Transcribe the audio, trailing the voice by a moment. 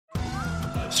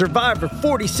Survivor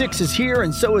 46 is here,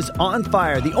 and so is On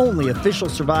Fire, the only official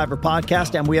Survivor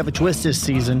podcast, and we have a twist this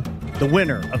season. The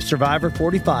winner of Survivor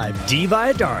 45, Dee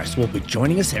Valladares, will be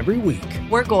joining us every week.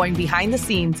 We're going behind the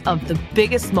scenes of the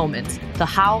biggest moments, the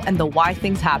how and the why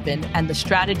things happen, and the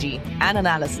strategy and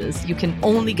analysis you can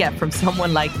only get from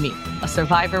someone like me, a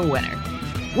Survivor winner.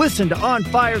 Listen to On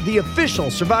Fire, the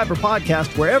official Survivor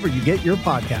podcast, wherever you get your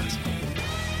podcast.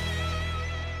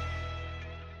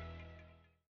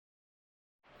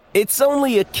 It's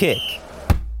only a kick,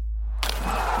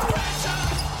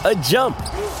 a jump,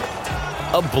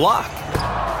 a block.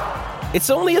 It's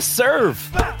only a serve.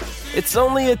 It's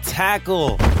only a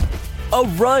tackle, a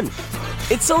run.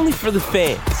 It's only for the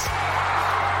fans.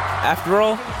 After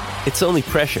all, it's only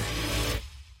pressure.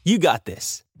 You got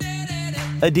this.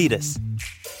 Adidas.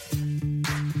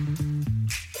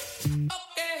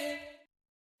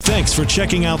 Thanks for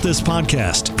checking out this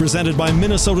podcast, presented by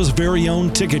Minnesota's very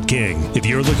own Ticket King. If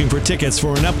you're looking for tickets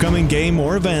for an upcoming game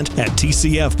or event at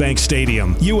TCF Bank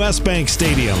Stadium, US Bank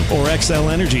Stadium, or XL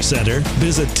Energy Center,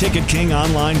 visit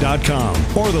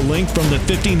TicketKingOnline.com or the link from the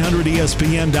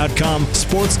 1500ESPN.com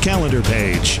sports calendar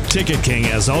page. Ticket King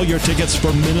has all your tickets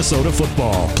for Minnesota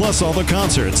football, plus all the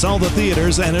concerts, all the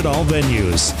theaters, and at all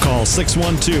venues. Call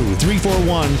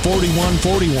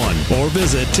 612-341-4141 or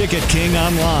visit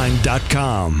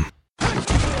TicketKingOnline.com.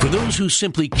 For those who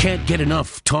simply can't get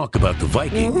enough talk about the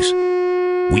Vikings,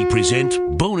 we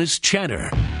present Bonus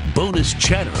Chatter. Bonus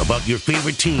chatter about your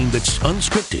favorite team that's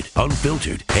unscripted,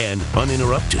 unfiltered, and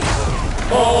uninterrupted.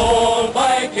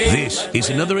 This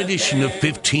is another edition of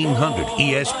 1500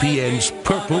 ESPN's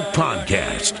Purple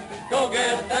Podcast. Go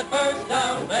get that first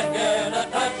down, then get a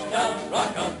touchdown.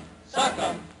 Rock 'em, sock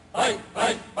 'em, fight,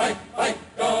 fight, fight, fight.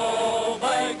 Go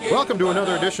Vikings. Welcome to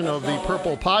another edition of the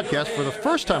Purple Podcast. For the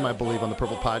first time, I believe, on the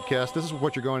Purple Podcast, this is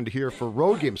what you're going to hear for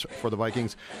road games for the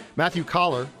Vikings. Matthew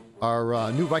Collar,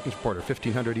 our new Vikings reporter,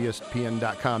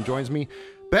 1500ESPN.com, joins me.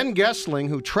 Ben Goessling,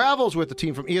 who travels with the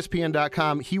team from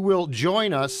ESPN.com, he will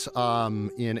join us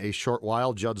in a short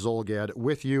while. Judd Zulgad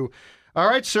with you. All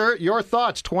right, sir, your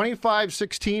thoughts.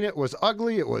 25-16, it was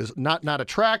ugly. It was not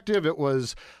attractive. It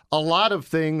was a lot of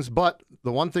things, but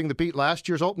the one thing that beat last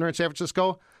year's opener in San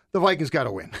Francisco, the Vikings got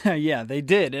to win. Yeah, they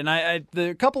did. And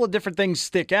a couple of different things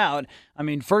stick out. I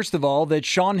mean, first of all, that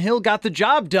Shaun Hill got the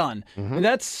job done. Mm-hmm.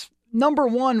 That's number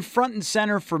one, front and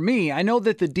center for me. I know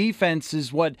that the defense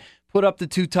is what put up the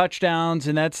 2 touchdowns,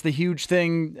 and that's the huge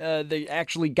thing. They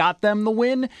actually got them the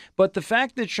win. But the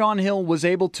fact that Shaun Hill was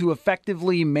able to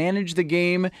effectively manage the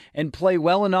game and play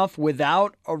well enough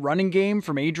without a running game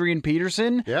from Adrian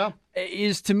Peterson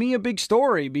is, to me, a big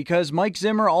story, because Mike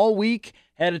Zimmer all week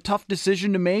had a tough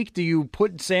decision to make. Do you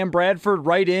put Sam Bradford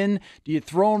right in? Do you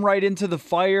throw him right into the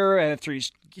fire after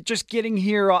he's just getting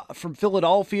here from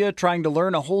Philadelphia, trying to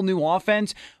learn a whole new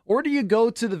offense? Or do you go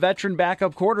to the veteran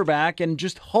backup quarterback and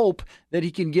just hope that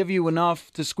he can give you enough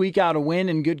to squeak out a win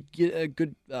and good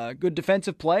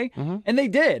defensive play? Mm-hmm. And they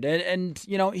did. And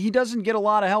you know, he doesn't get a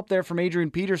lot of help there from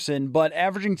Adrian Peterson, but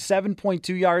averaging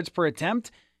 7.2 yards per attempt,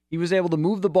 he was able to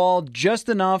move the ball just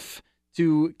enough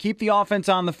to keep the offense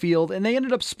on the field, and they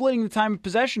ended up splitting the time of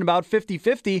possession about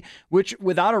 50-50, which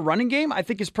without a running game, I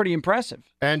think is pretty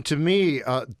impressive. And to me,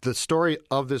 the story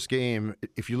of this game,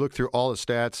 if you look through all the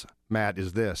stats, Matt,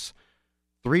 is this.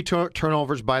 3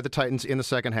 turnovers by the Titans in the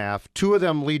second half. 2 of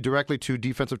them lead directly to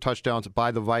defensive touchdowns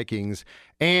by the Vikings.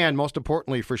 And most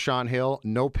importantly for Shaun Hill,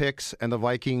 no picks, and the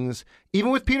Vikings,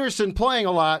 even with Peterson playing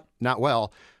a lot, not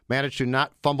well, managed to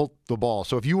not fumble the ball.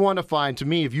 So if you want to find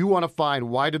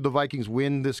why did the Vikings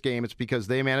win this game, it's because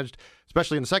they managed,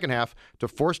 especially in the second half, to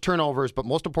force turnovers, but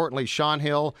most importantly, Shaun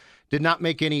Hill did not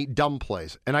make any dumb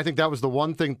plays. And I think that was the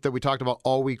one thing that we talked about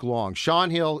all week long. Shaun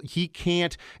Hill,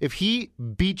 if he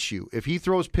beats you, if he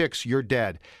throws picks, you're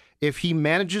dead. If he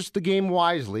manages the game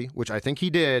wisely, which I think he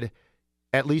did,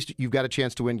 at least you've got a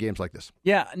chance to win games like this.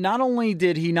 Yeah, not only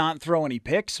did he not throw any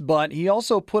picks, but he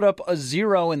also put up a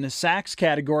 0 in the sacks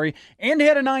category and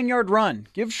had a 9-yard run.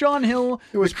 Give Shaun Hill...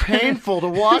 It was painful to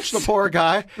watch the poor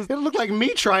guy. It looked like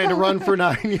me trying to run for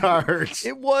 9 yards.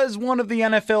 It was one of the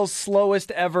NFL's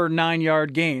slowest ever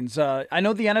 9-yard gains. I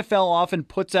know the NFL often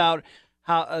puts out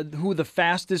who the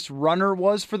fastest runner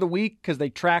was for the week because they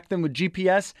track them with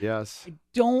GPS. Yes. I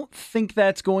don't think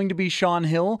that's going to be Shaun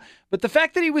Hill, but the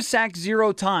fact that he was sacked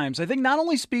 0 times, I think not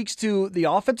only speaks to the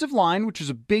offensive line, which is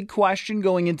a big question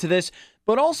going into this,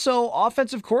 but also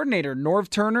offensive coordinator Norv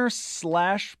Turner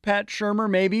 / Pat Shurmur,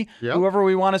 maybe, whoever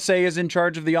we want to say is in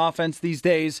charge of the offense these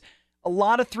days. a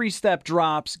lot of three-step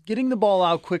drops, getting the ball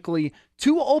out quickly,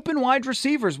 2 open wide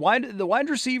receivers. The wide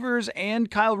receivers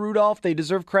and Kyle Rudolph, they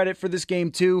deserve credit for this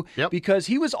game too, because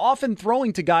he was often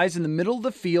throwing to guys in the middle of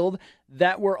the field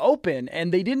that were open,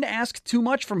 and they didn't ask too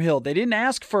much from Hill. They didn't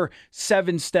ask for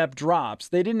 7-step drops.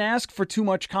 They didn't ask for too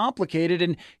much complicated,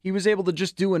 and he was able to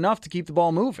just do enough to keep the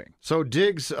ball moving. So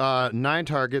Diggs, 9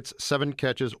 targets, 7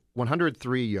 catches,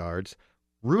 103 yards.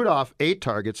 Rudolph, 8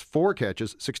 targets, 4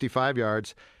 catches, 65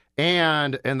 yards.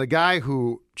 And the guy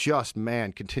who just,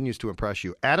 man, continues to impress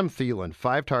you, Adam Thielen,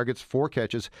 5 targets, 4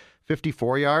 catches,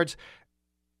 54 yards.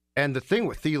 And the thing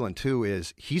with Thielen, too,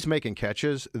 is he's making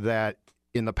catches that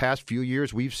in the past few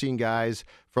years we've seen guys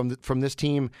from this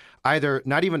team either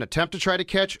not even attempt to try to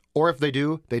catch, or if they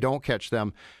do, they don't catch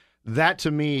them. That, to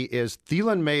me, is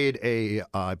Thielen made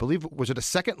I believe, was it a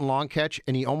 2nd and long catch,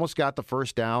 and he almost got the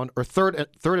first down, or third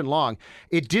and long.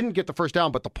 It didn't get the first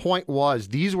down, but the point was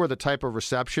these were the type of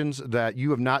receptions that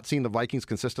you have not seen the Vikings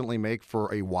consistently make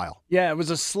for a while. Yeah, it was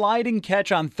a sliding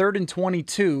catch on 3rd and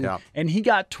 22, and he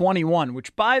got 21,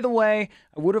 which, by the way,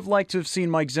 I would have liked to have seen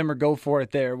Mike Zimmer go for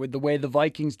it there with the way the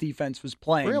Vikings defense was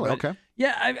playing. Really? But okay.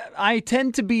 Yeah, I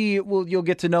tend to be, well, you'll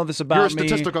get to know this about me. You're a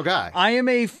statistical guy. I am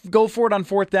a go for it on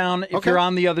 4th down if you're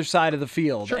on the other side of the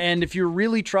field. Sure. And if you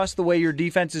really trust the way your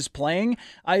defense is playing,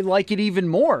 I like it even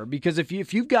more, because if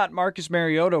you've got Marcus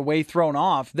Mariota way thrown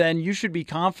off, then you should be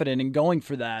confident in going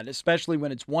for that, especially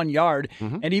when it's 1 yard.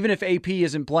 And even if AP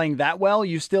isn't playing that well,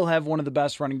 you still have one of the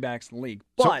best running backs in the league.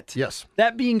 But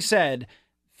that being said,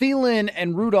 Thielen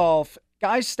and Rudolph,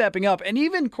 guys stepping up, and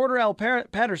even Cordero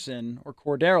Patterson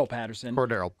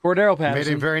made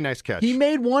a very nice catch. He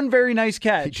made one very nice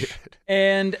catch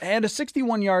and had a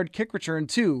 61-yard kick return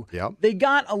too. They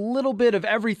got a little bit of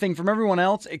everything from everyone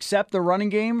else except the running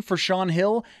game for Shaun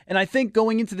Hill, and I think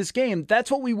going into this game,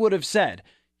 that's what we would have said.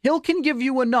 Hill can give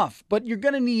you enough, but you're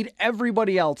going to need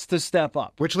everybody else to step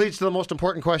up. Which leads to the most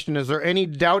important question. Is there any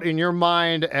doubt in your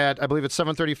mind at, I believe it's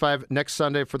 7:35 next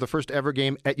Sunday for the first ever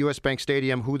game at US Bank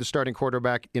Stadium, who the starting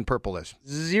quarterback in purple is?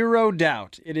 Zero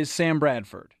doubt. It is Sam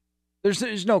Bradford.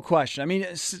 There's no question. I mean,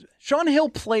 Shaun Hill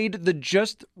played the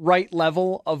just right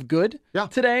level of good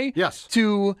today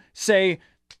to say,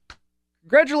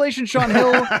 congratulations, Shaun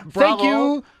Hill. Thank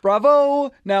you.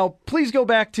 Bravo. Now, please go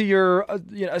back to your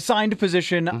assigned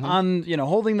position on,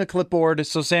 holding the clipboard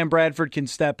so Sam Bradford can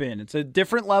step in. It's a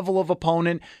different level of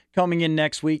opponent coming in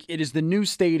next week. It is the new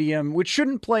stadium, which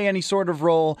shouldn't play any sort of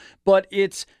role, but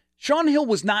Shaun Hill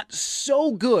was not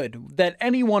so good that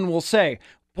anyone will say,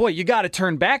 boy, you got to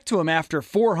turn back to him after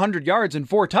 400 yards and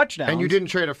 4 touchdowns. And you didn't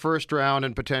trade a first round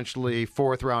and potentially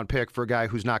 4th round pick for a guy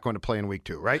who's not going to play in week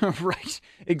 2, right? Right,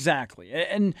 exactly.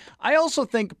 And I also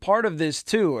think part of this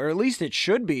too, or at least it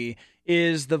should be,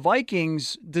 is the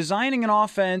Vikings designing an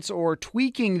offense or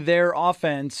tweaking their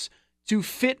offense to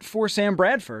fit for Sam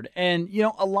Bradford. And,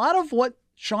 a lot of what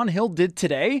Shaun Hill did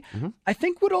today, I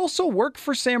think would also work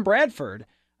for Sam Bradford.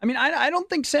 I mean, I don't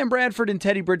think Sam Bradford and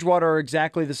Teddy Bridgewater are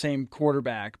exactly the same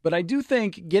quarterback, but I do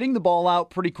think getting the ball out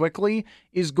pretty quickly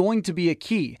is going to be a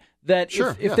key. That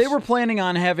if they were planning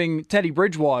on having Teddy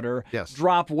Bridgewater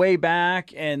drop way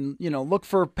back and, look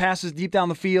for passes deep down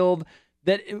the field,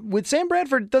 that with Sam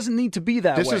Bradford, it doesn't need to be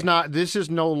that way. This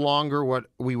is no longer what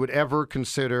we would ever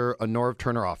consider a Norv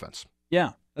Turner offense.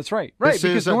 Yeah, that's right. Right,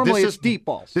 because normally it's deep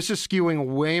balls. This is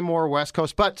skewing way more West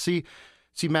Coast. But see,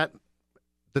 Matt,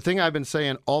 the thing I've been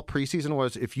saying all preseason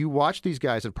was if you watch these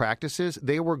guys in practices,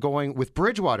 they were going with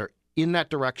Bridgewater in that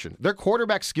direction. Their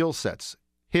quarterback skill sets,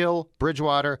 Hill,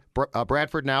 Bridgewater,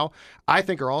 Bradford now, I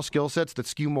think are all skill sets that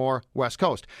skew more West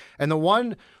Coast. And the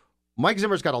one, Mike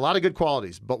Zimmer's got a lot of good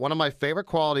qualities, but one of my favorite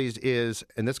qualities is,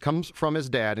 and this comes from his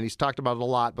dad, and he's talked about it a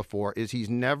lot before, is he's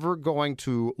never going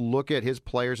to look at his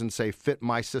players and say, fit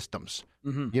my systems.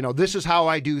 This is how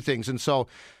I do things. And so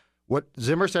what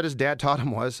Zimmer said his dad taught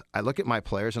him was, I look at my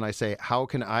players and I say, how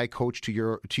can I coach to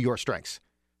your strengths?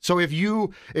 So if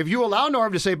you allow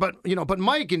Norv to say, but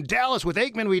Mike, in Dallas with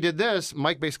Aikman we did this,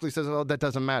 Mike basically says, oh, that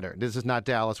doesn't matter. This is not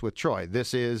Dallas with Troy.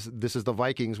 This is the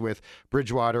Vikings with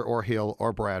Bridgewater or Hill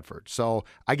or Bradford. So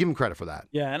I give him credit for that.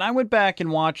 Yeah, and I went back and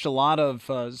watched a lot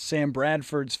of Sam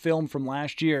Bradford's film from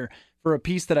last year for a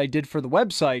piece that I did for the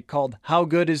website called How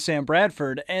Good is Sam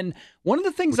Bradford? And one of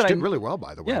the things Which did really well,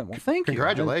 by the way. Yeah, well, thank you.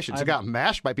 Congratulations. It got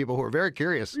mashed by people who are very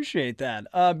curious. Appreciate that.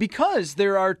 Because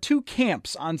there are 2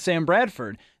 camps on Sam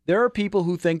Bradford. There are people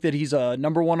who think that he's a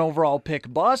number 1 overall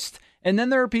pick bust, and then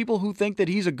there are people who think that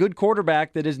he's a good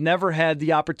quarterback that has never had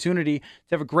the opportunity to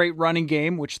have a great running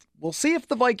game, which we'll see if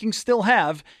the Vikings still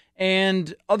have,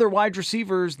 and other wide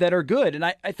receivers that are good. And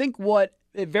I think what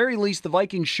at very least the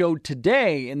Vikings showed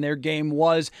today in their game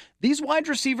was these wide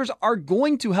receivers are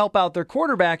going to help out their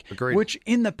quarterback, Agreed. which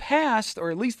in the past,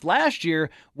 or at least last year,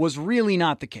 was really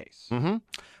not the case. Mm-hmm.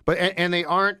 But and they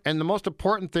aren't. And the most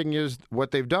important thing is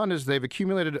what they've done is they've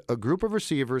accumulated a group of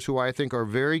receivers who I think are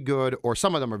very good, or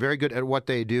some of them are very good at what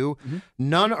they do. Mm-hmm.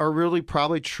 None are really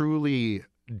probably truly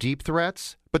deep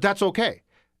threats, but that's okay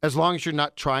as long as you're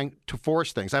not trying to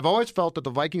force things. I've always felt that the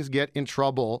Vikings get in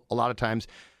trouble a lot of times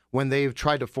when they've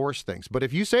tried to force things. But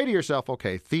if you say to yourself,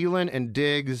 okay, Thielen and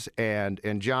Diggs and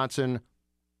Johnson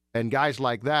and guys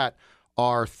like that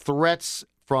are threats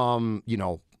from,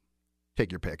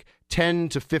 take your pick, 10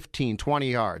 to 15,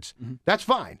 20 yards. Mm-hmm. That's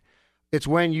fine. It's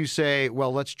when you say,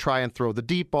 well, let's try and throw the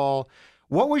deep ball.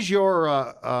 What was your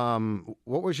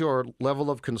level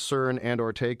of concern and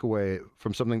or takeaway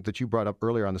from something that you brought up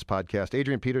earlier on this podcast?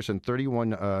 Adrian Peterson,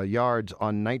 31 yards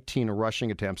on 19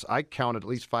 rushing attempts. I counted at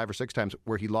least 5 or 6 times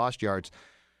where he lost yards.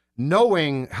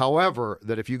 Knowing, however,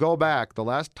 that if you go back, the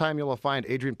last time you'll find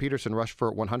Adrian Peterson rushed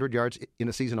for 100 yards in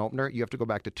a season opener, you have to go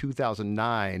back to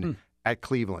 2009 at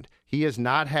Cleveland. He has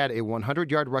not had a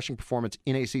 100-yard rushing performance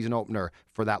in a season opener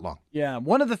for that long. Yeah,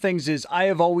 one of the things is I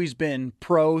have always been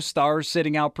pro stars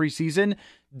sitting out preseason.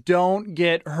 Don't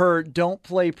get hurt. Don't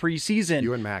play preseason.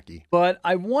 You and Mackey. But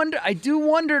I do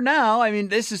wonder now, I mean,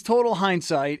 this is total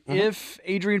hindsight, if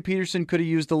Adrian Peterson could have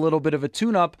used a little bit of a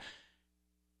tune-up.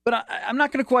 But I'm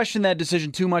not going to question that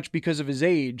decision too much because of his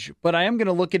age. But I am going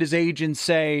to look at his age and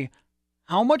say,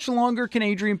 how much longer can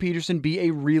Adrian Peterson be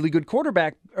a really good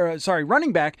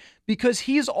running back? Because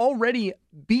he has already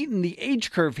beaten the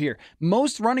age curve here.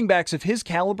 Most running backs of his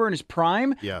caliber and his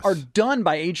prime are done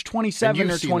by age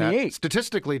 27 or 28.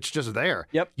 Statistically, it's just there.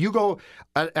 Yep. You go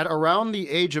at around the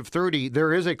age of 30,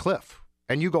 there is a cliff,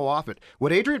 and you go off it.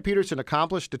 What Adrian Peterson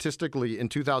accomplished statistically in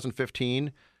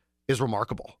 2015 is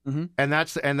remarkable. Mm-hmm. And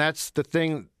that's the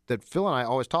thing that Phil and I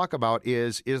always talk about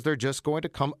is there just going to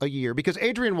come a year? Because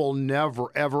Adrian will never,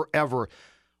 ever, ever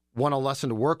want to lessen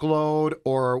the workload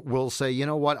or will say, you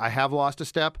know what, I have lost a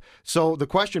step. So the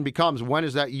question becomes, when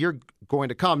is that year going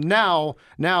to come? Now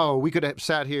we could have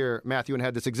sat here, Matthew, and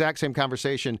had this exact same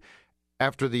conversation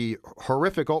after the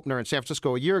horrific opener in San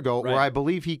Francisco a year ago, where I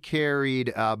believe he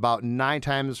carried about 9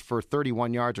 times for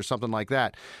 31 yards or something like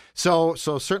that. So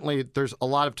certainly there's a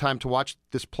lot of time to watch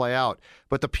this play out.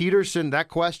 But the Peterson, that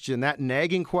question, that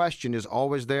nagging question is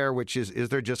always there, which is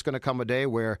there just going to come a day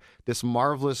where this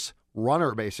marvelous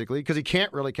runner, basically, because he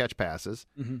can't really catch passes,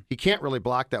 he can't really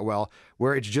block that well,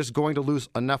 where it's just going to lose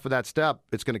enough of that step,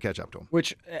 it's going to catch up to him.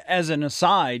 Which, as an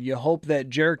aside, you hope that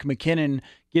Jerick McKinnon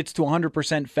gets to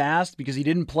 100% fast because he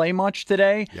didn't play much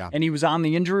today, and he was on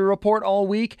the injury report all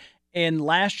week. And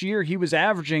last year, he was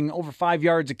averaging over 5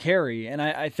 yards a carry. And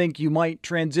I think you might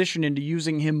transition into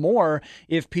using him more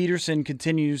if Peterson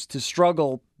continues to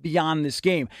struggle beyond this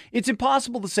game. It's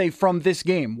impossible to say from this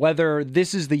game whether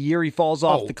this is the year he falls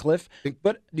off the cliff.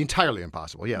 But entirely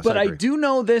impossible, yes. But I do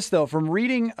know this, though, from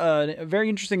reading a very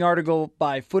interesting article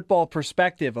by Football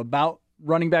Perspective about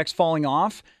running backs falling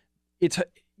off.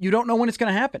 You don't know when it's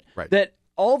going to happen. Right. That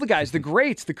all the guys, the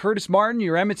greats, the Curtis Martin,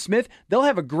 your Emmitt Smith, they'll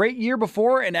have a great year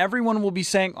before, and everyone will be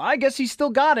saying, I guess he still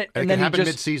got it. And it then can happen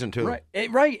mid-season, too. Right.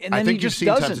 And then I think he just you've seen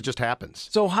doesn't. times it just happens.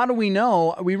 So how do we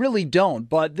know? We really don't.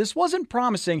 But this wasn't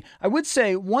promising. I would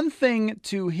say one thing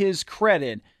to his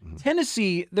credit,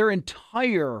 Tennessee, their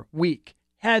entire week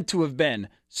had to have been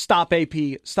stop AP,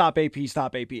 stop AP,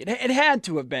 stop AP. It had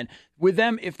to have been. With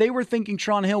them, if they were thinking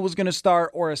Shaun Hill was going to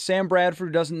start or a Sam Bradford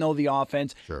who doesn't know the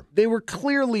offense, they were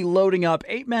clearly loading up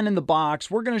 8 men in the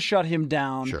box. We're going to shut him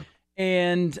down. Sure.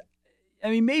 And,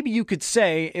 I mean, maybe you could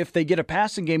say if they get a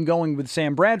passing game going with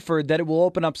Sam Bradford that it will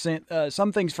open up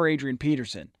some things for Adrian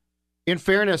Peterson. In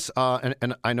fairness,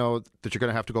 and I know that you're going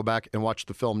to have to go back and watch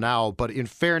the film now, but in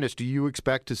fairness, do you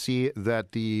expect to see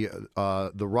that the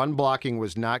run blocking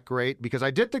was not great? Because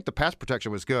I did think the pass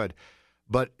protection was good,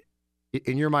 but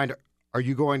in your mind, are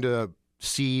you going to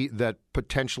see that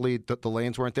potentially the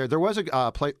lanes weren't there? There was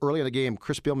a play early in the game,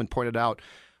 Chris Spielman pointed out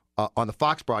on the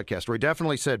Fox broadcast, where he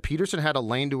definitely said Peterson had a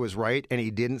lane to his right and he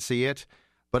didn't see it.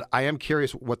 But I am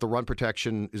curious what the run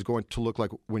protection is going to look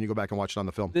like when you go back and watch it on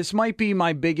the film. This might be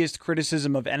my biggest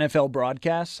criticism of NFL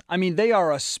broadcasts. I mean, they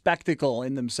are a spectacle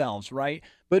in themselves, right?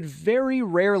 But very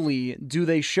rarely do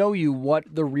they show you what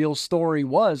the real story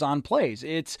was on plays.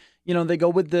 It's, they go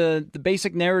with the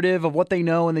basic narrative of what they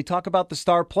know and they talk about the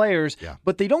star players,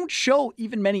 but they don't show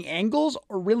even many angles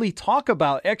or really talk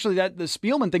about. Actually, the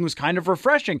Spielman thing was kind of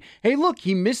refreshing. Hey, look,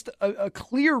 he missed a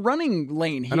clear running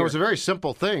lane here. And it was a very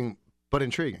simple thing, but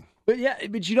intriguing.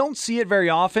 But you don't see it very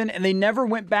often, and they never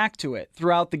went back to it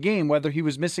throughout the game, whether he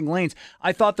was missing lanes.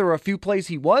 I thought there were a few plays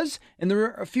he was, and there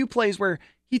were a few plays where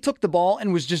he took the ball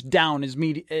and was just down as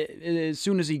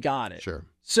soon as he got it. Sure.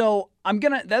 So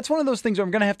that's one of those things where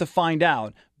I'm going to have to find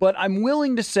out, but I'm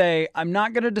willing to say I'm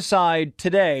not going to decide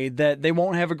today that they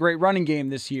won't have a great running game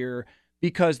this year,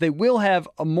 because they will have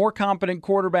a more competent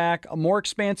quarterback, a more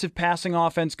expansive passing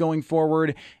offense going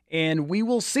forward, and we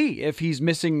will see if he's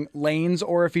missing lanes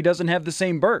or if he doesn't have the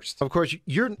same burst. Of course,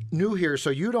 you're new here,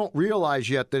 so you don't realize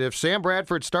yet that if Sam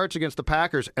Bradford starts against the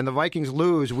Packers and the Vikings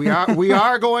lose, we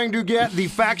are going to get the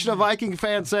faction of Viking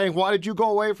fans saying, "Why did you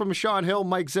go away from Shaun Hill,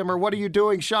 Mike Zimmer? What are you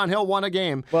doing? Shaun Hill won a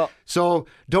game." Well, so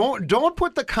don't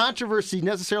put the controversy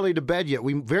necessarily to bed yet.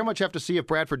 We very much have to see if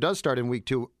Bradford does start in week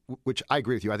 2, which I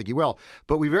agree with you. I think he will.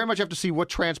 But we very much have to see what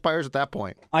transpires at that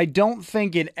point. I don't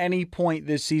think at any point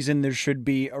this season there should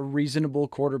be a reasonable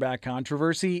quarterback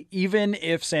controversy, even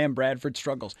if Sam Bradford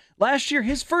struggles. Last year,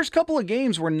 his first couple of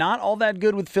games were not all that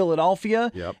good with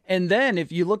Philadelphia. Yep. And then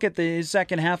if you look at his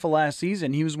second half of last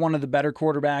season, he was one of the better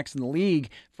quarterbacks in the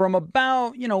league from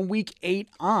about, week 8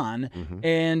 on. Mm-hmm.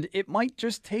 And it might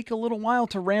just take a little while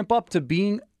to ramp up to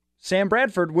being Sam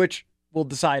Bradford, which will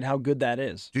decide how good that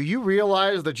is. Do you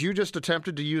realize that you just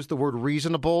attempted to use the word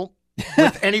reasonable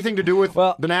with anything to do with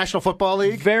the National Football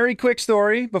League? Very quick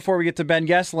story before we get to Ben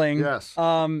Gessling. Yes.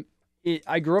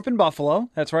 I grew up in Buffalo.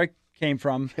 That's where I came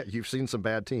from. You've seen some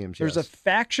bad teams. There's a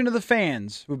faction of the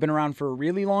fans who've been around for a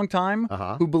really long time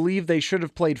who believe they should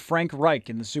have played Frank Reich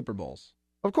in the Super Bowls.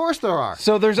 Of course there are.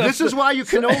 So this is why you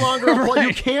can no longer apply,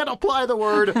 you can't apply the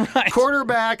word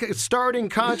quarterback starting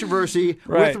controversy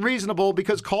with reasonable,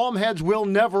 because calm heads will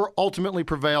never ultimately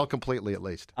prevail completely, at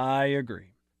least. I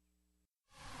agree.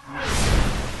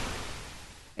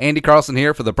 Andy Carlson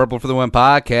here for the Purple for the Win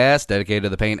podcast, dedicated to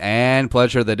the pain and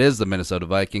pleasure that is the Minnesota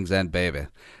Vikings and baby.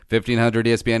 1500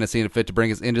 ESPN has seen it fit to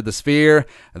bring us into the sphere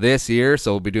this year,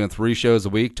 so we'll be doing 3 shows a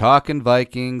week, talking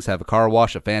Vikings, have a car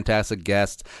wash of fantastic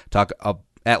guests, talk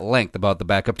at length about the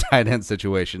backup tight end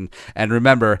situation. And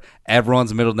remember,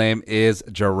 everyone's middle name is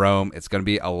Jerome. It's going to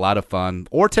be a lot of fun,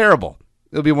 or terrible.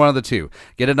 It'll be one of the two.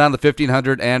 Get it on the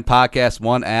 1500 and Podcast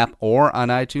One app, or on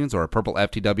iTunes, or at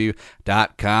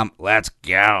purpleftw.com. Let's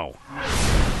go.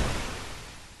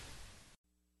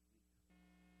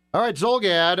 All right,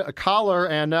 Zolgad, a caller,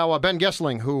 and now Ben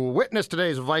Gessling, who witnessed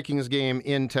today's Vikings game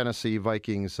in Tennessee.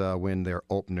 Vikings win their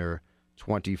opener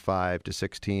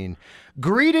 25-16.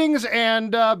 Greetings,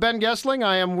 and Ben Gessling.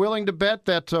 I am willing to bet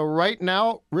that right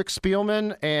now Rick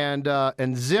Spielman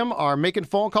and Zim are making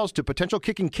phone calls to potential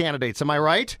kicking candidates. Am I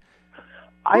right?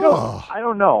 I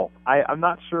don't know. I'm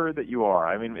not sure that you are.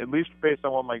 I mean, at least based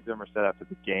on what Mike Zimmer said after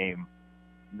the game,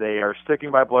 they are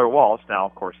sticking by Blair Walsh. Now,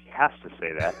 of course, he has to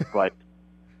say that, but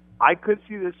I could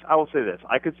see this. I will say this.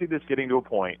 I could see this getting to a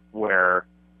point where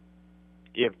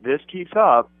if this keeps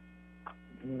up,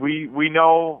 we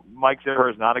know Mike Zimmer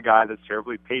is not a guy that's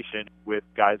terribly patient with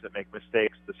guys that make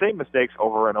mistakes, the same mistakes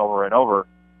over and over and over.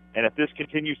 And if this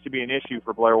continues to be an issue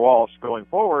for Blair Walsh going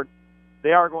forward,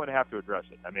 they are going to have to address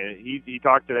it. I mean, he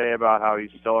talked today about how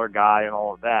he's still our guy and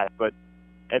all of that, but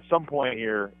at some point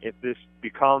here, if this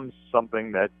becomes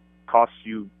something that costs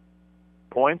you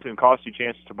points and costs you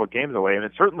chances to put games away, and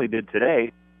it certainly did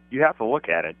today, you have to look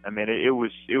at it. I mean, it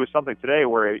was something today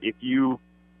where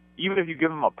even if you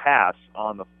give him a pass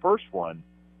on the first one,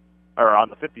 or on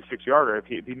the 56-yarder,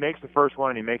 if he makes the first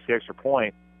one and he makes the extra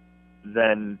point,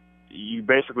 then you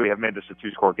basically have made this a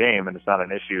 2-score game, and it's not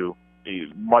an issue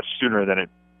much sooner than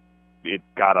it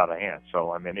got out of hand.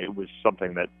 So, I mean, it was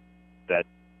something that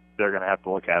they're going to have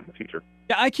to look at in the future.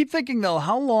 Yeah, I keep thinking, though,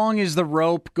 how long is the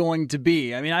rope going to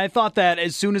be? I mean, I thought that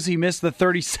as soon as he missed the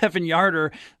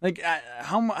 37-yarder,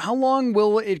 how long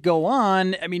will it go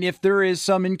on? I mean, if there is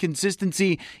some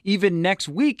inconsistency even next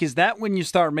week, is that when you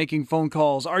start making phone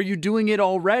calls? Are you doing it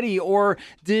already? Or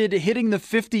did hitting the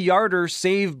 50-yarder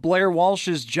save Blair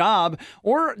Walsh's job?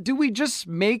 Or do we just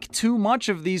make too much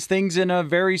of these things in a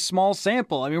very small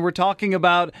sample? I mean, we're talking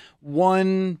about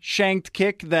one shanked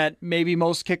kick that maybe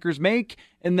most kickers make,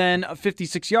 and then a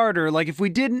 56-yarder. Like, if we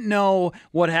didn't know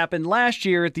what happened last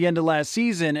year at the end of last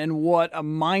season and what a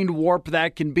mind warp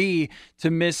that can be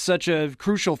to miss such a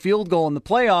crucial field goal in the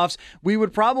playoffs, we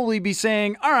would probably be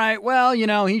saying, all right, well,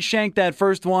 he shanked that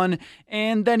first one,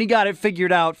 and then he got it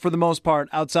figured out for the most part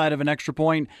outside of an extra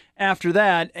point after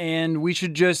that, and we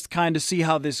should just kind of see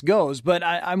how this goes. But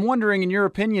I'm wondering, in your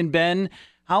opinion, Ben,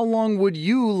 how long would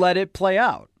you let it play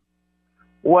out?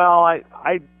 Well,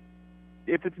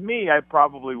 if it's me, I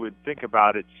probably would think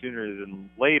about it sooner than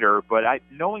later. But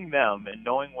knowing them and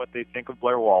knowing what they think of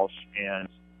Blair Walsh and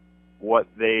what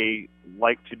they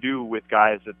like to do with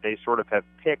guys that they sort of have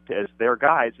picked as their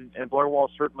guys, and Blair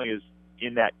Walsh certainly is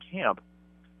in that camp.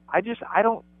 I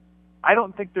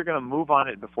don't think they're going to move on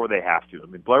it before they have to. I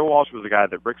mean, Blair Walsh was a guy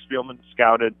that Rick Spielman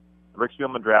scouted, Rick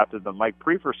Spielman drafted, that Mike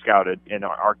Prefer scouted and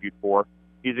argued for.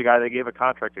 He's a guy they gave a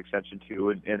contract extension to,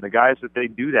 and the guys that they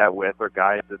do that with are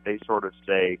guys that they sort of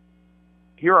say,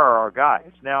 here are our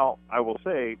guys. Now, I will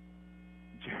say,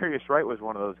 Jarius Wright was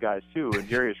one of those guys too, and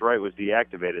Jarius Wright was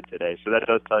deactivated today, so that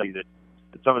does tell you that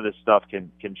some of this stuff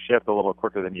can shift a little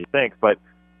quicker than you think. But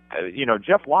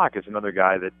Jeff Locke is another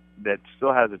guy that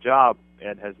still has a job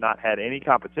and has not had any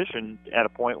competition at a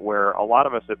point where a lot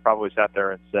of us have probably sat there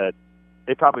and said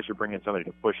they probably should bring in somebody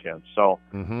to push him. So,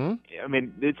 I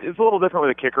mean, it's a little different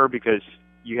with a kicker because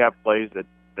you have plays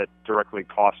that directly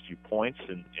cost you points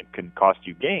and can cost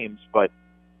you games, but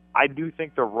I do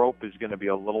think the rope is going to be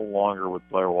a little longer with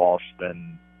Blair Walsh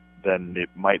than it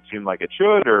might seem like it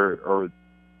should, or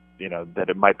that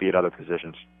it might be at other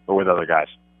positions or with other guys.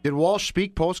 Did Walsh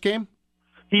speak post game?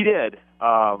 He did.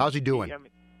 How's he doing?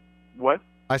 What?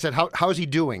 I said, how's he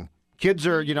doing? Kids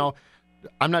are,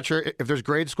 I'm not sure if there's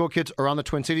grade school kids around the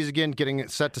Twin Cities again, getting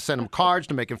set to send him cards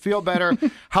to make him feel better.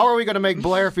 How are we going to make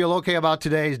Blair feel okay about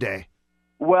today's day?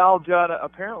 Well, Judd,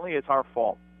 apparently it's our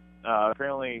fault.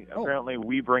 Apparently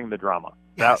we bring the drama.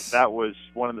 Yes. That was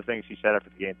one of the things he said after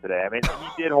the game today. I mean,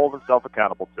 he did hold himself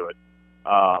accountable to it.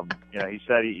 He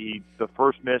said the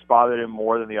first miss bothered him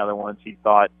more than the other ones. He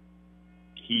thought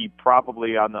he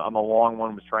probably on the long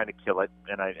one was trying to kill it,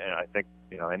 and I think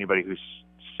anybody who's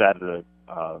sat at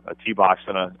a tee box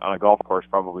on a golf course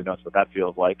probably knows what that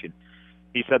feels like. And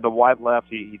he said the wide left,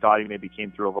 he thought he maybe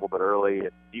came through a little bit early.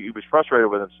 And he was frustrated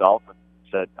with himself and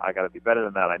said, I got to be better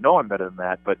than that. I know I'm better than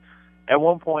that. But at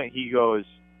one point he goes,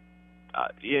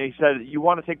 he said, you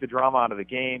want to take the drama out of the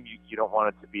game. You don't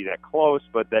want it to be that close.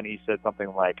 But then he said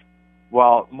something like,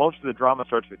 well, most of the drama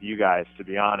starts with you guys, to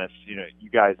be honest. You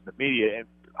guys in the media. And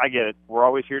I get it. We're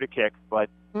always here to kick. But,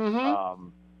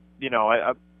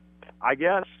 I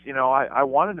guess, I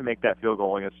wanted to make that field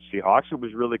goal against the Seahawks. It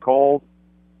was really cold.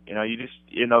 You just,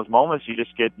 in those moments, you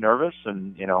just get nervous.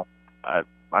 And,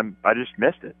 I just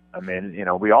missed it. I mean,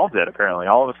 we all did, apparently.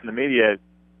 All of us in the media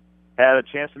had a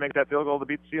chance to make that field goal to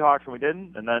beat the Seahawks, and we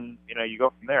didn't. And then, you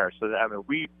go from there. So, I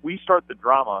mean, we start the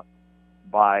drama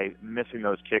by missing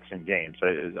those kicks in games,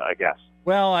 I guess.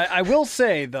 Well, I will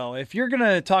say, though, if you're going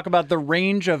to talk about the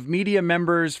range of media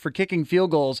members for kicking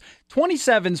field goals,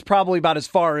 27 is probably about as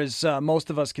far as most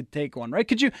of us could take one, right?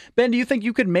 Ben, do you think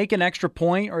you could make an extra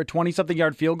point or a 20-something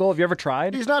yard field goal? Have you ever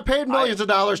tried? He's not paid millions of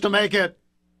dollars to make it.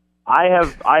 I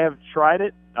have tried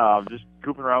it, just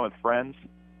goofing around with friends.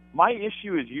 My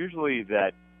issue is usually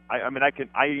that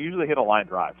I usually hit a line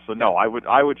drive. So no, I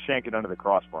would shank it under the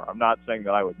crossbar. I'm not saying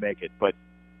that I would make it, but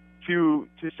to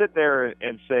sit there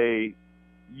and say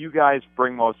you guys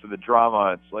bring most of the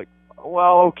drama, it's like,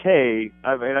 well, okay.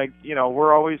 I mean,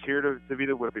 we're always here to be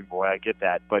the whipping boy. I get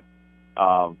that, but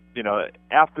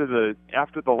after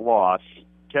the loss,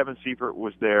 Kevin Seifert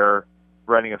was there,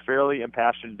 writing a fairly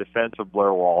impassioned defense of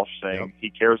Blair Walsh, saying he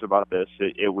cares about this.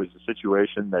 It was a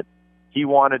situation that he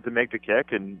wanted to make the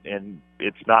kick, and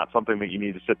it's not something that you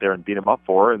need to sit there and beat him up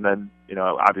for. And then,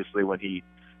 obviously when he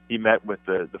met with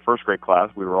the first grade class,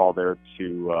 we were all there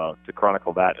to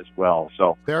chronicle that as well.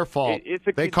 So their fault.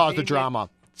 They caused the drama.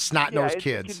 Snot-nosed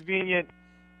kids.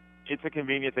 It's a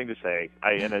convenient thing to say.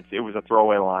 It was a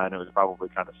throwaway line. It was probably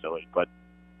kind of silly, but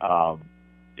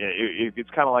it's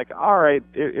kind of like, all right,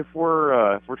 if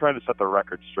we're trying to set the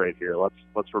record straight here,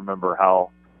 let's remember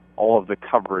how all of the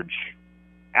coverage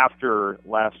after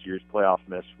last year's playoff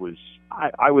miss was,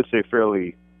 I would say,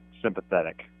 fairly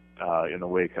sympathetic in the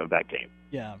wake of that game.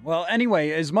 Yeah. Well,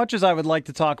 anyway, as much as I would like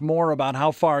to talk more about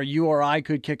how far you or I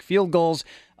could kick field goals,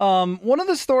 one of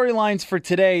the storylines for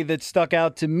today that stuck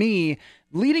out to me,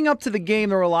 leading up to the game,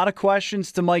 there were a lot of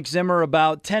questions to Mike Zimmer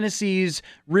about Tennessee's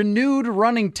renewed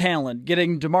running talent,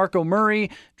 getting DeMarco Murray,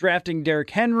 drafting Derrick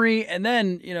Henry, and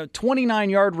then,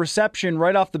 29-yard reception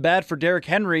right off the bat for Derrick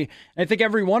Henry. I think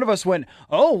every one of us went,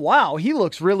 oh, wow, he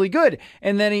looks really good.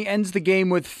 And then he ends the game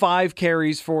with 5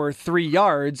 carries for 3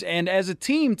 yards. And as a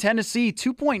team, Tennessee,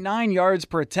 2.9 yards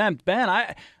per attempt. Ben,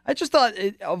 I just thought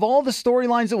of all the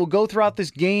storylines that will go throughout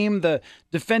this game, the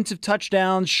defensive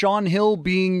touchdowns, Shaun Hill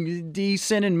being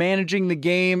decent and managing the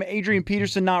game, Adrian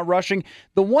Peterson not rushing,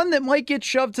 the one that might get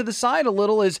shoved to the side a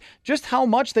little is just how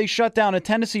much they shut down a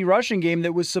Tennessee rushing game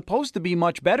that was supposed to be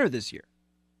much better this year.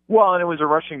 Well, and it was a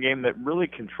rushing game that really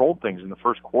controlled things in the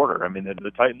first quarter. I mean,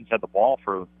 the Titans had the ball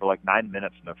for like 9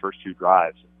 minutes in the first 2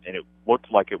 drives, and it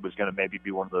looked like it was going to maybe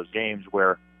be one of those games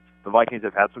where the Vikings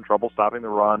have had some trouble stopping the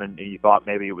run, and you thought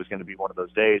maybe it was going to be one of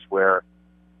those days where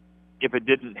if it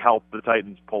didn't help the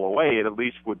Titans pull away, it at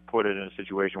least would put it in a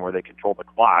situation where they controlled the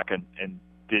clock and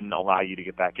didn't allow you to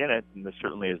get back in it. And this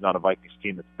certainly is not a Vikings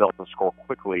team that's built to score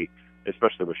quickly,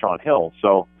 especially with Shaun Hill.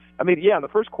 So, I mean, yeah, in the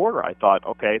first quarter, I thought,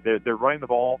 okay, they're running the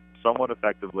ball somewhat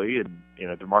effectively, and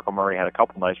DeMarco Murray had a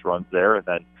couple nice runs there, and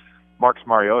then Marcus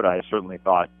Mariota, I certainly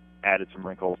thought, added some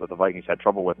wrinkles that the Vikings had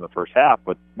trouble with in the first half.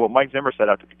 But what Mike Zimmer said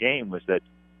after the game was that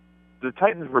the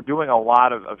Titans were doing a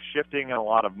lot of shifting and a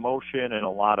lot of motion and a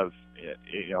lot of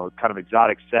kind of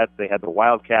exotic sets. They had the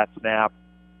wildcat snap.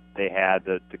 They had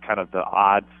the kind of the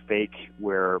odd fake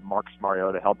where Marcus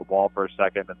Mariota held the ball for a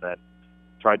second and then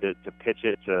tried to pitch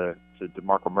it to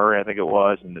DeMarco Murray, I think it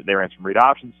was, and they ran some read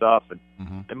option stuff.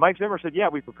 And Mike Zimmer said, yeah,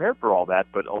 we prepared for all that,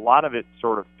 but a lot of it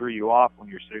sort of threw you off when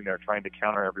you're sitting there trying to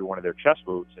counter every one of their chess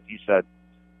moves. And he said,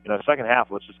 second half,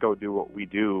 let's just go do what we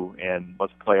do, and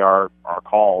let's play our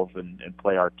calls and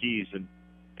play our keys, and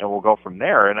we'll go from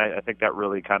there. And I think that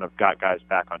really kind of got guys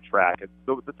back on track. And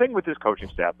the thing with this coaching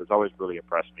staff that's always really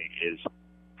impressed me is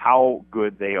how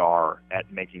good they are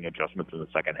at making adjustments in the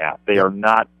second half. They are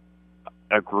not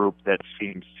a group that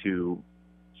seems to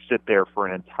sit there for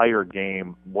an entire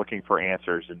game looking for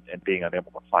answers and being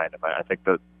unable to find them. I think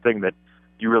the thing that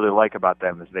you really like about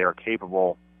them is they are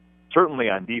capable, certainly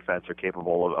on defense, are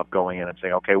capable of going in and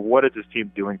saying, okay, what is this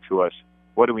team doing to us?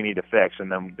 What do we need to fix?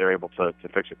 And then they're able to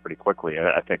fix it pretty quickly.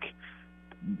 I think,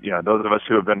 those of us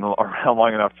who have been around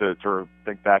long enough to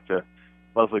think back to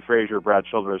Leslie Frazier, Brad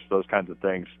Childress, those kinds of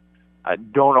things, I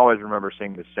don't always remember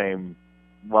seeing the same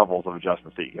levels of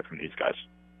adjustments that you get from these guys.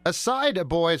 Aside,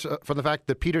 boys, from the fact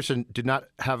that Peterson did not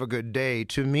have a good day,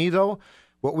 to me, though,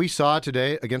 what we saw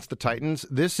today against the Titans,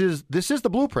 this is the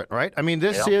blueprint, right? I mean,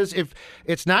 this is, if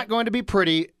it's not going to be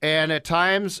pretty, and at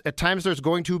times there's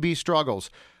going to be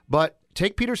struggles, but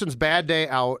take Peterson's bad day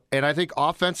out, and I think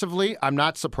offensively, I'm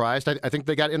not surprised. I think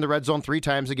they got in the red zone 3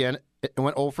 times again and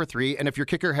went 0 for 3, and if your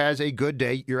kicker has a good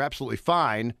day, you're absolutely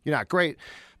fine. You're not great.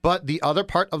 But the other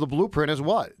part of the blueprint is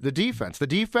what? The defense. The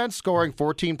defense scoring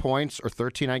 14 points, or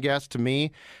 13, I guess, to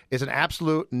me, is an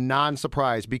absolute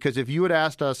non-surprise. Because if you had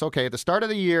asked us, okay, at the start of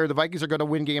the year, the Vikings are going to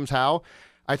win games how?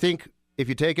 I think if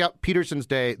you take out Peterson's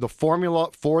day, the formula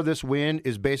for this win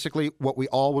is basically what we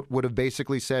all would have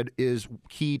basically said is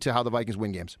key to how the Vikings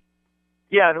win games.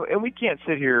 Yeah, and we can't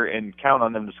sit here and count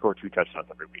on them to score 2 touchdowns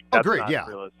every week. That's Agreed, not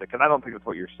realistic, and I don't think that's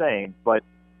what you're saying, but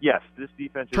yes, this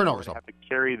defense is going to have to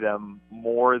carry them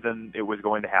more than it was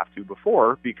going to have to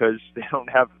before because they don't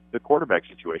have the quarterback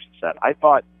situation set. I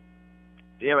thought,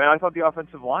 I thought the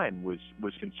offensive line was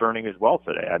concerning as well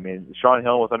today. I mean, Shaun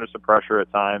Hill was under some pressure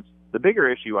at times. The bigger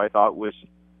issue, I thought, was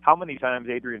how many times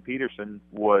Adrian Peterson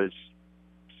was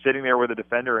sitting there with a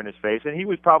defender in his face, and he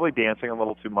was probably dancing a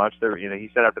little too much. There,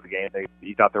 he said after the game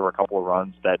he thought there were a couple of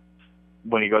runs that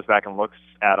when he goes back and looks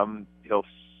at them, he'll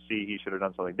see he should have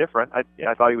done something different.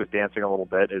 I thought he was dancing a little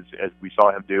bit as we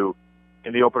saw him do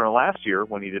in the opener last year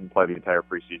when he didn't play the entire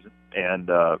preseason. And,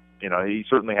 he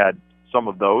certainly had some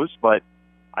of those, but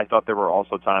I thought there were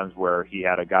also times where he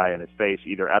had a guy in his face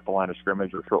either at the line of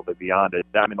scrimmage or shortly beyond it.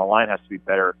 I mean, the line has to be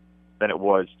better than it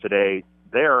was today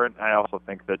there, and I also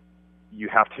think that you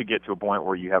have to get to a point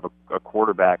where you have a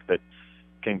quarterback that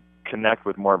can connect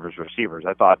with more of his receivers.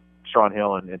 I thought Shaun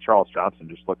Hill and Charles Johnson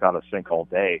just looked out of sync all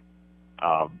day.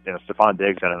 Stephon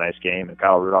Diggs had a nice game, and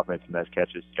Kyle Rudolph made some nice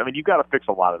catches. I mean, you've got to fix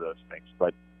a lot of those things,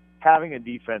 but having a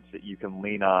defense that you can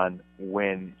lean on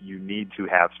when you need to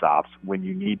have stops, when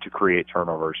you need to create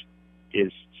turnovers,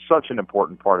 is such an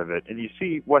important part of it. And you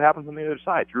see what happens on the other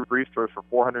side. Drew Brees throws for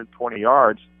 420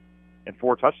 yards and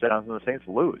 4 touchdowns, and the Saints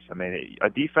lose. I mean, a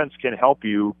defense can help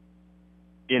you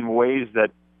in ways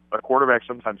that a quarterback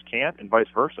sometimes can't, and vice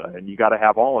versa. And you got to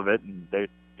have all of it, and they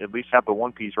at least have the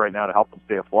one piece right now to help them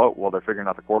stay afloat while they're figuring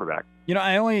out the quarterback.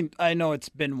 I know it's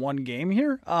been one game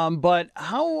here, but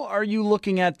how are you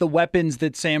looking at the weapons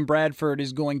that Sam Bradford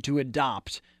is going to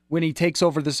adopt when he takes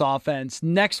over this offense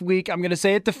next week? I'm going to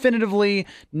say it definitively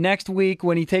next week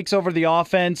when he takes over the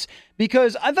offense,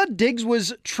 because I thought Diggs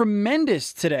was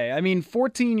tremendous today. I mean,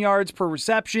 14 yards per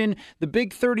reception, the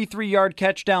big 33-yard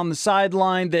catch down the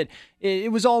sideline that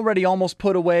it was already almost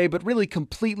put away, but really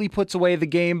completely puts away the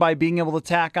game by being able to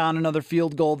tack on another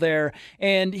field goal there.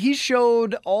 And he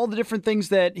showed all the different things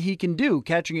that he can do,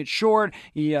 catching it short.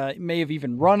 He may have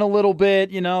even run a little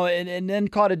bit, and then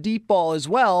caught a deep ball as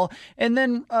well. And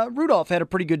then Rudolph had a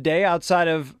pretty good day outside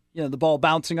of the ball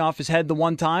bouncing off his head the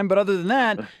one time. But other than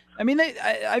that, I mean,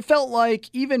 I felt like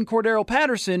even Cordero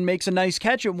Patterson makes a nice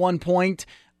catch at one point.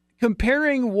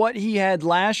 Comparing what he had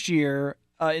last year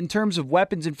in terms of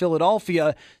weapons in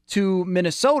Philadelphia to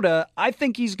Minnesota, I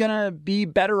think he's going to be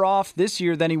better off this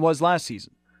year than he was last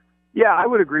season. Yeah, I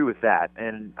would agree with that.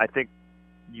 And I think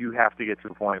you have to get to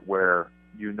a point where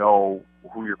you know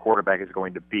who your quarterback is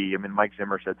going to be. I mean, Mike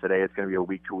Zimmer said today it's going to be a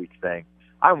week-to-week thing.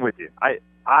 I'm with you.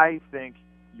 I think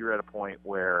you're at a point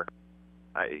where,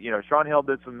 Shaun Hill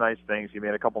did some nice things. He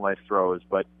made a couple nice throws,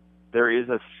 but there is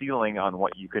a ceiling on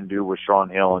what you can do with Shaun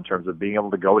Hill in terms of being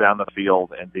able to go down the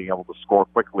field and being able to score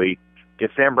quickly.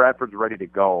 If Sam Bradford's ready to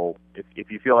go,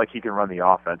 if you feel like he can run the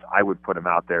offense, I would put him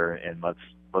out there and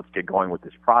let's get going with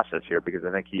this process here, because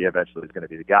I think he eventually is going to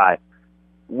be the guy.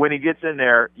 When he gets in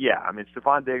there,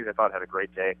 Stephon Diggs, I thought, had a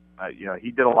great day.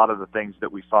 He did a lot of the things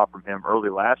that we saw from him early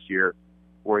last year,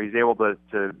 where he's able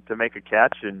to make a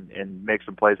catch and make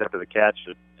some plays after the catch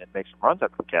and make some runs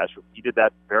after the catch. He did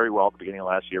that very well at the beginning of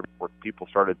last year, where people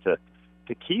started to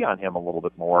key on him a little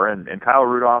bit more. And Kyle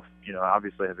Rudolph,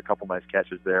 obviously has a couple nice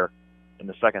catches there in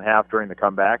the second half during the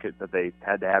comeback that they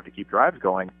had to have to keep drives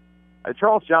going.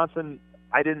 Charles Johnson,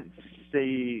 I didn't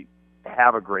see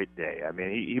have a great day. I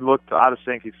mean, he looked out of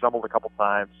sync. He stumbled a couple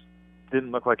times.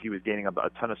 Didn't look like he was gaining a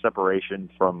ton of separation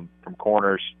from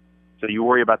corners. So you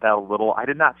worry about that a little. I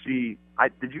did not see.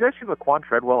 Did you guys see Laquan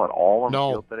Treadwell at all on the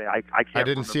field today? I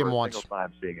didn't see him once. Single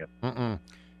time seeing it.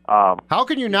 How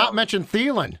can you not mention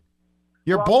Thielen?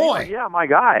 Your boy. Yeah, my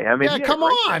guy. I mean, come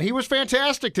on. He was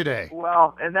fantastic today.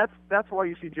 Well, and that's why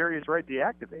you see Jerry is right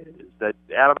deactivated, is that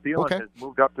Adam Thielen has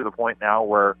moved up to the point now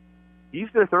where he's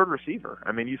their third receiver.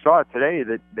 I mean, you saw it today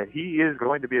that he is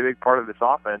going to be a big part of this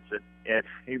offense, and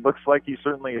he looks like he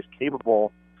certainly is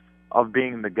capable of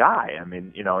being the guy. I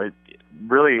mean, I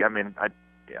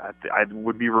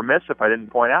would be remiss if I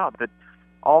didn't point out that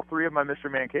all three of my Mr.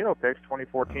 Mankato picks,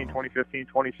 2014, 2015,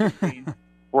 2016,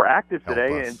 were active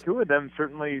today, and two of them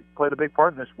certainly played a big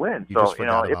part in this win. So,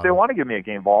 if they want to give me a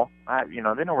game ball, they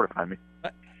know where to find me.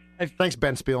 Thanks,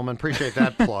 Ben Spielman. Appreciate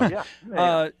that plug.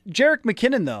 Jerick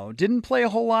McKinnon, though, didn't play a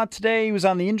whole lot today. He was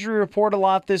on the injury report a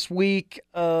lot this week.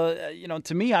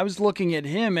 To me, I was looking at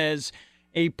him as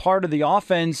a part of the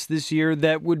offense this year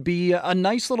that would be a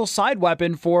nice little side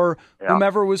weapon for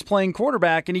whomever was playing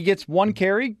quarterback. And he gets one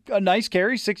carry, a nice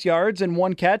carry, 6 yards, and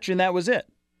one catch, and that was it.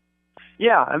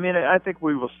 Yeah, I mean, I think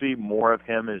we will see more of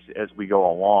him as we go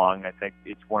along. I think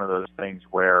it's one of those things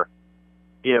where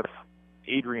if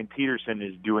Adrian Peterson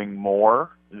is doing more,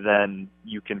 then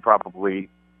you can probably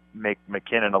make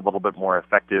McKinnon a little bit more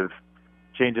effective.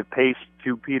 Change of pace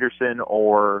to Peterson,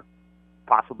 or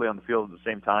possibly on the field at the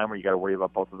same time, where you got to worry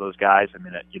about both of those guys. I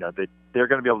mean, they're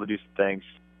going to be able to do some things.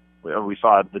 We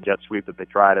saw the jet sweep that they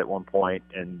tried at one point,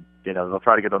 and they'll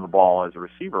try to get on the ball as a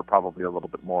receiver probably a little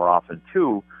bit more often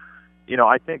too.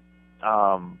 I think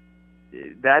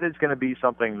that is going to be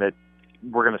something that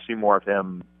we're going to see more of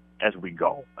him as we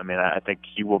go. I mean, I think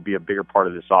he will be a bigger part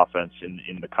of this offense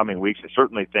in the coming weeks. I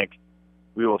certainly think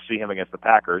we will see him against the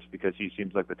Packers, because he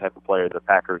seems like the type of player the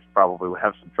Packers probably will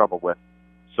have some trouble with.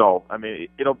 So, I mean,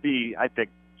 it'll be, I think,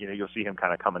 you'll see him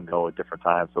kind of come and go at different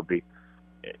times.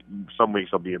 Some weeks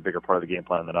he'll be a bigger part of the game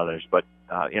plan than others. But,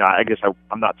 I guess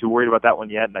I'm not too worried about that one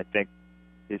yet, and I think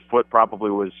his foot probably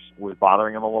was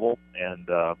bothering him a little, and,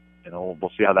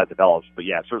 we'll see how that develops. But,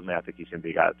 yeah, certainly I think he's going to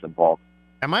be a guy that's involved.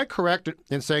 Am I correct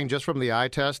in saying, just from the eye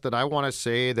test, that I want to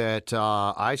say that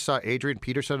I saw Adrian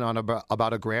Peterson on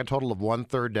about a grand total of 1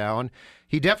 third down?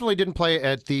 He definitely didn't play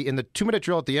in the 2-minute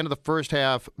drill at the end of the first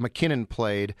half. McKinnon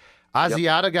played.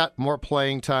 Asiata got more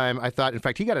playing time, I thought. In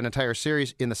fact, he got an entire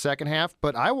series in the second half.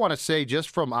 But I want to say,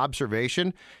 just from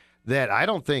observation, that I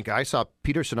don't think I saw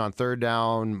Peterson on third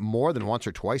down more than once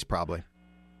or twice, probably.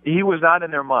 He was not in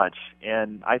there much.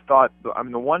 And I thought, the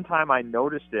one time I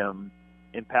noticed him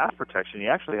in pass protection, he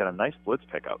actually had a nice blitz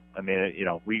pickup. I mean,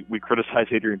 we criticize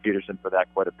Adrian Peterson for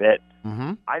that quite a bit.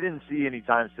 Mm-hmm. I didn't see any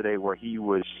times today where he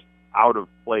was out of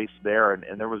place there,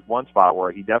 and there was one spot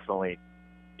where he definitely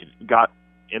got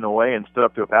in the way and stood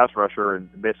up to a pass rusher and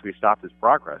basically stopped his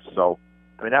progress. So,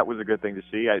 I mean, that was a good thing to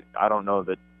see. I don't know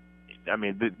that, I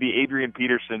mean, the Adrian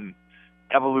Peterson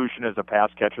evolution as a pass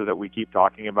catcher that we keep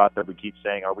talking about, that we keep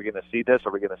saying, are we going to see this?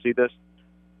 Are we going to see this?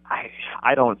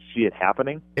 I don't see it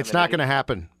happening. It's not going to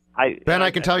happen. Ben,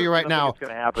 I can tell you right now,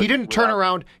 he didn't turn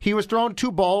around. He was throwing 2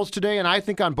 balls today, and I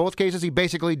think on both cases he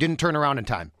basically didn't turn around in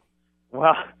time.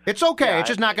 Well, it's okay. Yeah, it's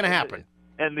just not going to happen.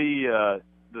 And the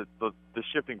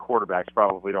shifting quarterbacks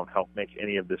probably don't help make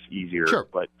any of this easier. Sure.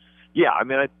 But, yeah, I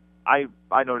mean,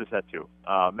 I noticed that too.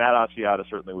 Matt Asiata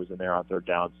certainly was in there on third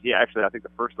downs. Yeah, actually, I think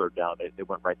the first third down, they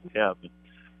went right to him.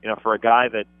 And, for a guy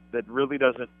that really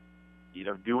doesn't,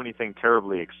 do anything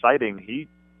terribly exciting, he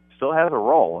still has a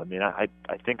role. I mean, I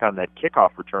think on that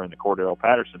kickoff return that Cordell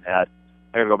Patterson had,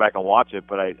 I got to go back and watch it,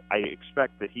 but I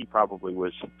expect that he probably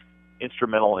was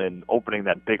instrumental in opening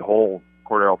that big hole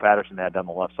Cordero Patterson had down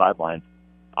the left sideline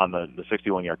on the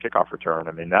 61-yard kickoff return.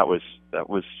 I mean, that was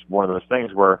one of those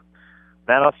things where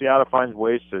Matt Asiata finds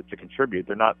ways to contribute.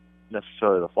 They're not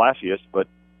necessarily the flashiest, but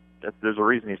there's a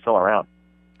reason he's still around.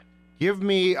 Give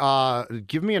me an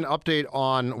update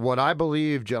on what I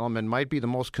believe, gentlemen, might be the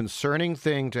most concerning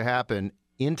thing to happen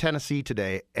in Tennessee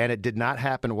today, and it did not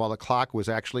happen while the clock was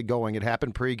actually going. It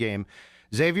happened pregame.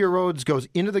 Xavier Rhodes goes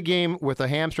into the game with a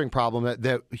hamstring problem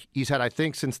that he's had, I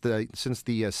think, since the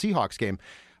Seahawks game.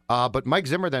 But Mike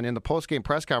Zimmer then in the postgame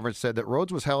press conference said that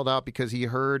Rhodes was held out because he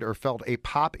heard or felt a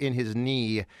pop in his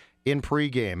knee in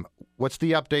pregame. What's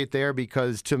the update there?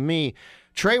 Because to me,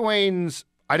 Trey Waynes,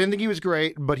 I didn't think he was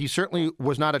great, but he certainly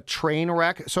was not a train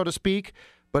wreck, so to speak.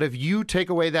 But if you take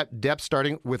away that depth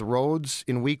starting with Rhodes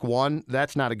in week 1,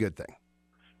 that's not a good thing.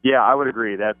 Yeah, I would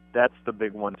agree. That's the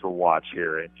big one to watch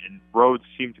here. And Rhodes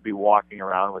seemed to be walking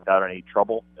around without any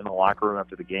trouble in the locker room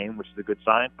after the game, which is a good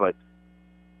sign. But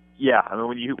yeah, I mean,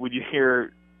 when you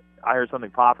hear I heard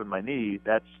something pop in my knee,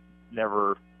 that's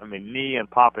never. I mean, knee and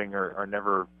popping are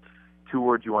never two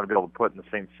words you want to be able to put in the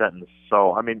same sentence.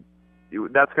 So I mean,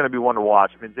 that's going to be one to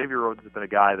watch. I mean, Xavier Rhodes has been a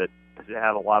guy that has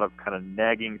had a lot of kind of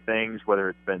nagging things, whether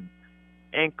it's been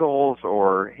ankles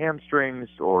or hamstrings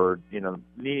or,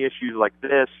 knee issues like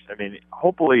this. I mean,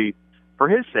 hopefully for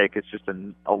his sake, it's just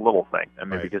a little thing. I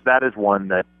mean, because that is one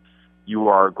that you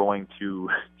are going to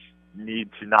need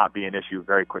to not be an issue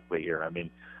very quickly here. I mean,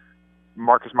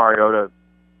 Marcus Mariota,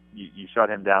 you shut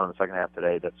him down in the second half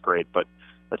today. That's great. But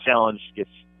the challenge gets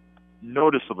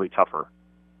noticeably tougher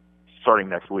starting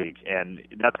next week, and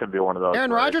that's going to be one of those.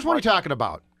 Aaron Rodgers, what are you talking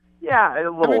about? Yeah, a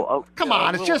little. I mean, come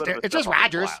on, it's just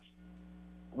Rodgers.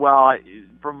 Well,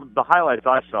 from the highlights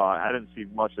I saw, I didn't see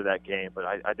much of that game, but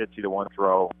I did see the one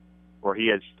throw where he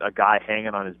has a guy hanging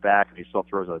on his back, and he still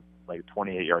throws a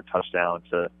 28-yard touchdown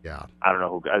to, I don't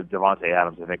know who, Devontae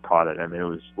Adams, I think, caught it. I mean,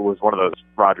 it was one of those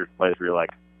Rodgers plays where you're like,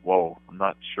 whoa, I'm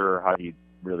not sure how you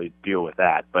really deal with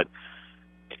that. But,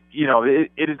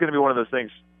 it is going to be one of those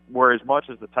things where as much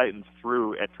as the Titans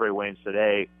threw at Trey Waynes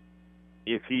today,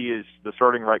 if he is the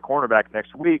starting right cornerback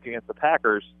next week against the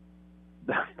Packers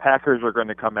are going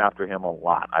to come after him a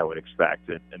lot, I would expect.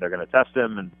 And they're going to test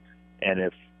him. And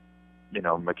if,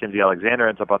 Mackenzie Alexander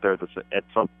ends up out there at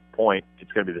some point,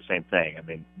 it's going to be the same thing. I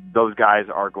mean, those guys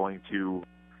are going to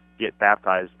get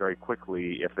baptized very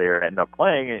quickly if they end up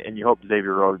playing, and you hope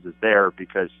Xavier Rhodes is there,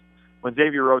 because when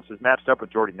Xavier Rhodes is matched up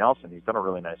with Jordy Nelson, he's done a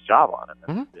really nice job on him.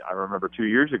 Mm-hmm. I remember 2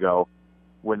 years ago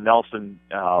when Nelson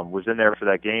was in there for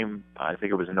that game, I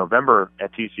think it was in November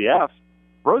at TCF,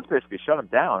 Rhodes basically shut him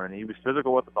down, and he was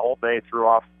physical with him the whole day, threw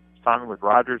off his timing with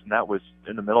Rodgers, and that was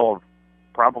in the middle of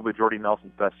probably Jordy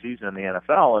Nelson's best season in the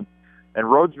NFL.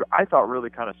 And Rhodes, I thought, really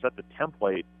kind of set the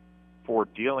template for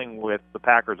dealing with the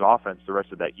Packers offense the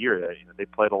rest of that year. They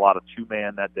played a lot of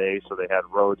two-man that day, so they had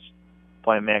Rhodes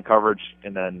playing man coverage,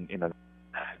 and then,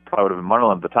 probably would have been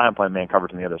Munderland at the time playing man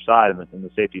coverage on the other side, and the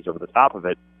safeties over the top of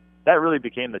it. That really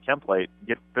became the template,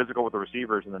 get physical with the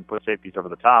receivers and then put safeties over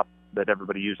the top that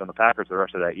everybody used on the Packers the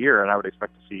rest of that year, and I would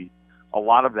expect to see a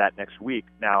lot of that next week.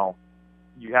 Now,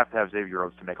 you have to have Xavier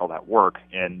Rhodes to make all that work,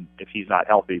 and if he's not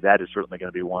healthy, that is certainly going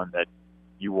to be one that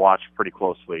you watch pretty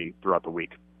closely throughout the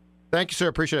week. Thank you, sir.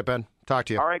 Appreciate it, Ben. Talk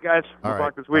to you. All right, guys. Good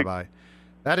luck this week. Bye-bye.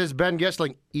 That is Ben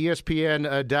Goessling,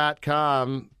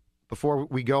 ESPN.com. Before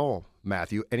we go,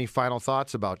 Matthew, any final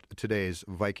thoughts about today's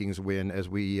Vikings win as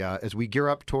we gear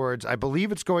up towards, I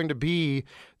believe it's going to be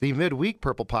the midweek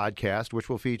Purple podcast, which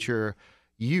will feature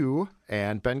you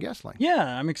and Ben Goessling.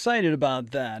 Yeah, I'm excited about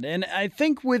that. And I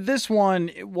think with this one,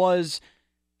 it was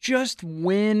just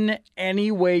win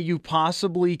any way you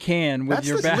possibly can with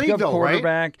your backup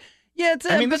quarterback. Right? Yeah,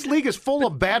 this league is full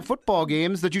of bad football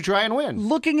games that you try and win.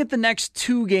 Looking at the next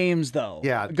two games, though,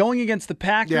 going against the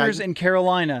Packers and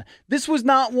Carolina, this was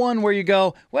not one where you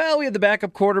go, well, we had the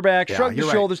backup quarterback, shrug the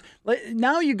shoulders. Right.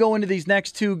 Now you go into these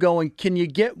next two going, can you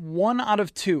get 1 out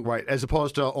of 2? Right, as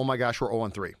opposed to, oh my gosh, we're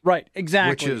 0-3. Right,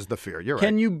 exactly. Which is the fear. You're right.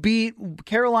 Can you beat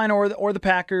Carolina or the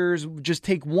Packers, just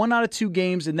take 1 out of 2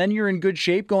 games, and then you're in good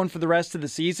shape going for the rest of the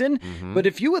season? Mm-hmm. But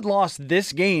if you had lost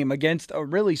this game against a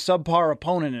really subpar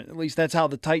opponent, at least that's how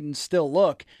the Titans still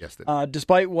look,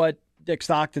 despite what Dick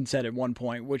Stockton said at one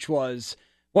point, which was,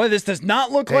 boy, this does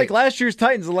not look like last year's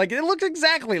Titans. Like, it looks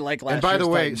exactly like last year's Titans. And by the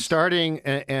way, starting,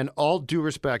 and all due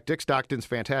respect, Dick Stockton's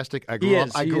fantastic. I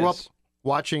grew up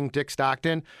watching Dick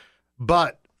Stockton,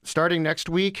 but starting next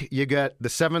week, you get the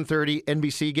 7:30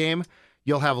 NBC game.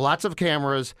 You'll have lots of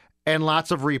cameras and lots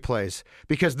of replays,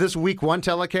 because this week one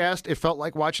telecast, it felt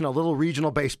like watching a little regional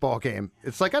baseball game.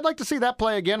 It's like, I'd like to see that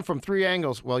play again from 3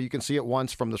 angles. Well, you can see it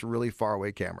once from this really far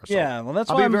away camera. So yeah, well, that's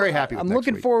I'll why be very happy with I'm next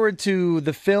looking week. forward to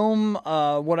the film.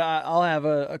 I'll have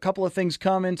a couple of things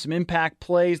coming, some impact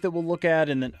plays that we'll look at,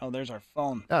 and then, there's our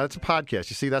phone. Yeah, it's a podcast.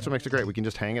 You see, that's what makes it great. We can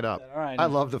just hang it up. All right. I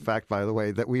love the fact, by the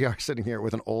way, that we are sitting here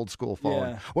with an old school phone.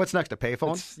 Yeah. What's next, a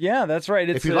payphone? Yeah, that's right.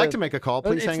 If you'd like to make a call,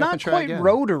 please hang up and try again. It's not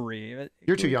quite rotary.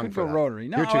 You're too young for that. Rotary.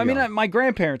 No, You're too young. My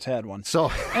grandparents had one. So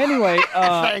anyway,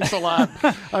 thanks a lot.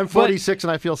 I'm 46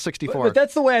 and I feel 64. But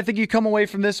that's the way I think you come away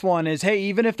from this one is, hey,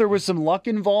 even if there was some luck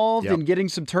involved in getting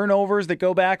some turnovers that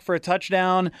go back for a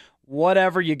touchdown,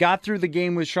 whatever, you got through the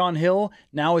game with Shaun Hill.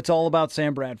 Now it's all about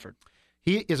Sam Bradford.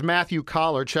 He is Matthew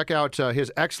Collar. Check out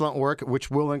his excellent work,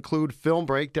 which will include film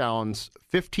breakdowns,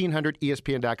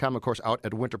 1500ESPN.com, of course, out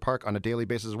at Winter Park on a daily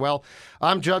basis as well.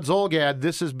 I'm Judd Zolgad.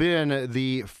 This has been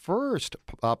the first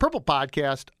Purple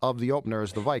podcast of the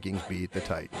openers. The Vikings beat the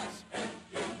Titans.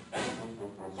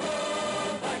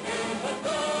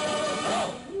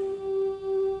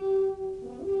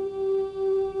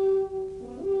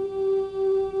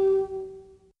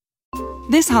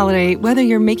 This holiday, whether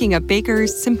you're making a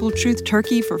Baker's Simple Truth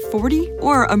turkey for 40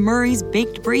 or a Murray's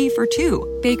Baked Brie for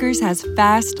 2, Baker's has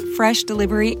fast, fresh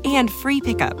delivery and free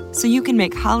pickup, so you can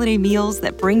make holiday meals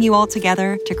that bring you all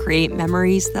together to create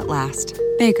memories that last.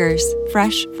 Baker's,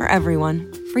 fresh for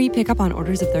everyone. Free pickup on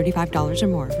orders of $35 or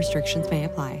more. Restrictions may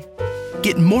apply.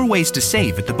 Get more ways to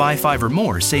save at the Buy 5 or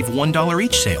More Save $1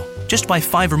 each sale. Just buy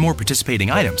 5 or more participating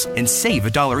items and save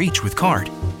 $1 each with card.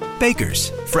 Baker's,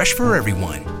 fresh for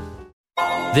everyone.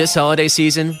 This holiday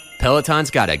season, Peloton's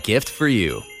got a gift for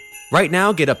you. Right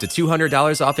now, get up to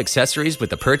 $200 off accessories with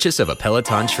the purchase of a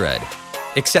Peloton Shred.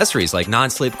 Accessories like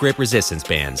non-slip grip resistance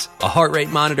bands, a heart rate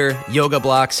monitor, yoga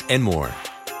blocks, and more.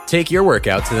 Take your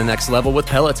workout to the next level with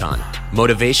Peloton.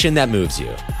 Motivation that moves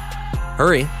you.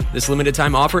 Hurry, this limited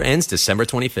time offer ends December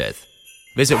 25th.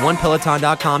 Visit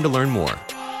onepeloton.com to learn more.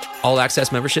 All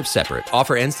access membership separate.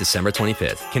 Offer ends December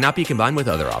 25th. Cannot be combined with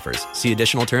other offers. See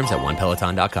additional terms at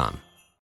onepeloton.com.